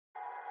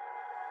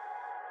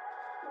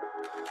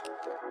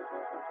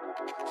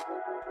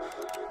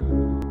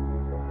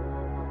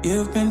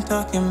You've been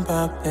talking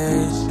about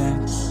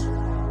patience,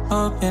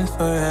 hoping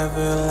for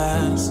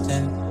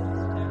everlasting.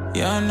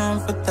 You're known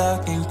for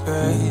talking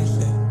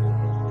crazy.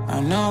 I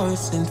know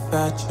it's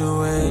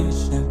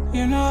infatuation.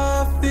 You know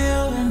how I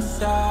feel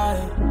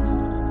inside.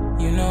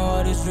 You know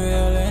what is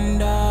real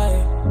and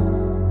I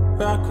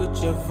rock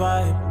with your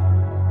vibe,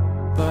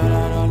 but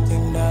I don't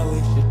think that we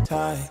should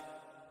tie.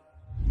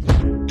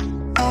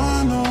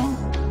 I know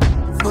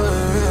for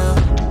real,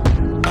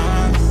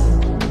 I'm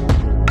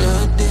the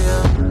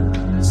deal.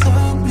 So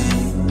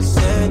please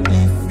set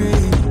me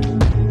free.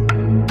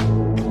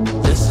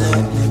 Just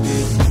let me be.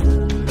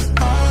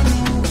 I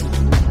know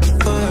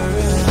for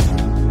real,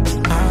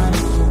 I'm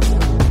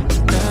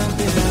the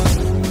deal.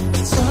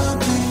 So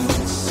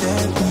please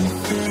set me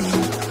free.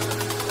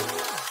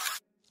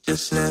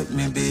 Just let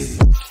me be.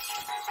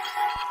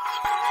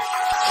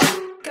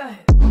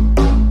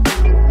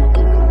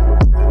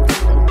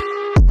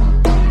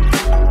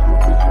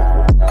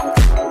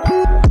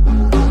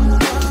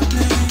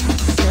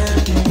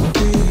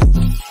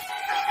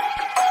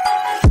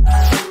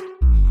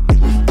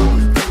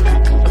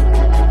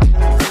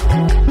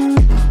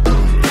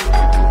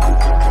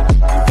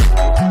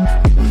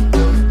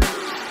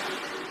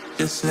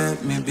 Just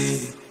let me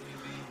be.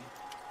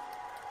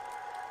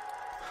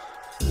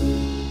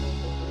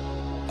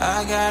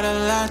 I got a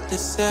lot to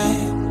say.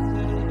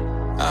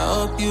 I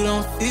hope you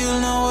don't feel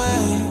no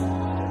way.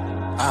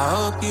 I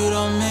hope you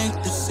don't make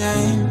the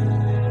same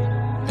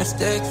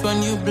mistakes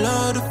when you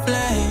blow the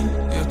flame.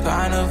 You're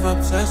kind of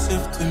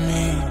obsessive to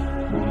me.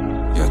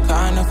 You're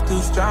kind of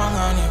too strong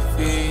on your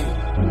feet.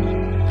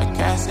 I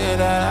can't say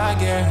that I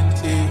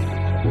guarantee,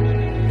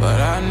 but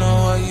I know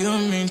what you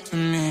mean to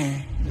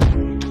me.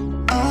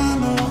 I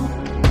know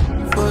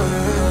for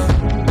real,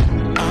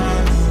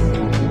 I'm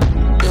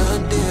the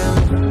deal.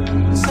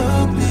 So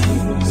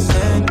please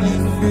set me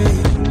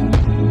free.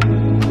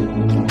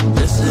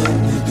 Just let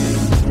me be.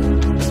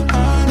 I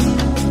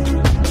know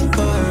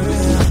for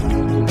real,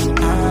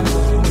 I'm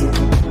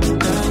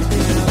the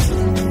deal.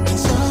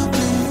 So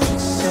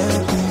please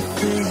set me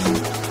free.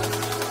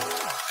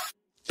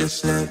 Just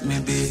let me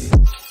be.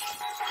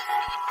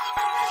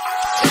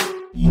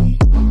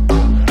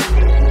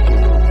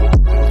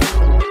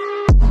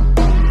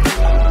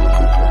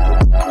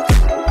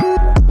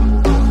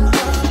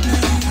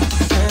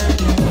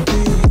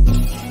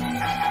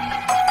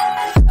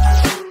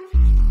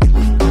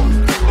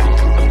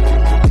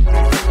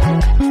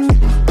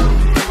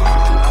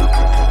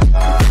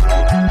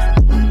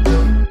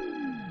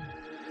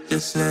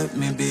 Just let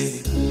me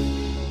be.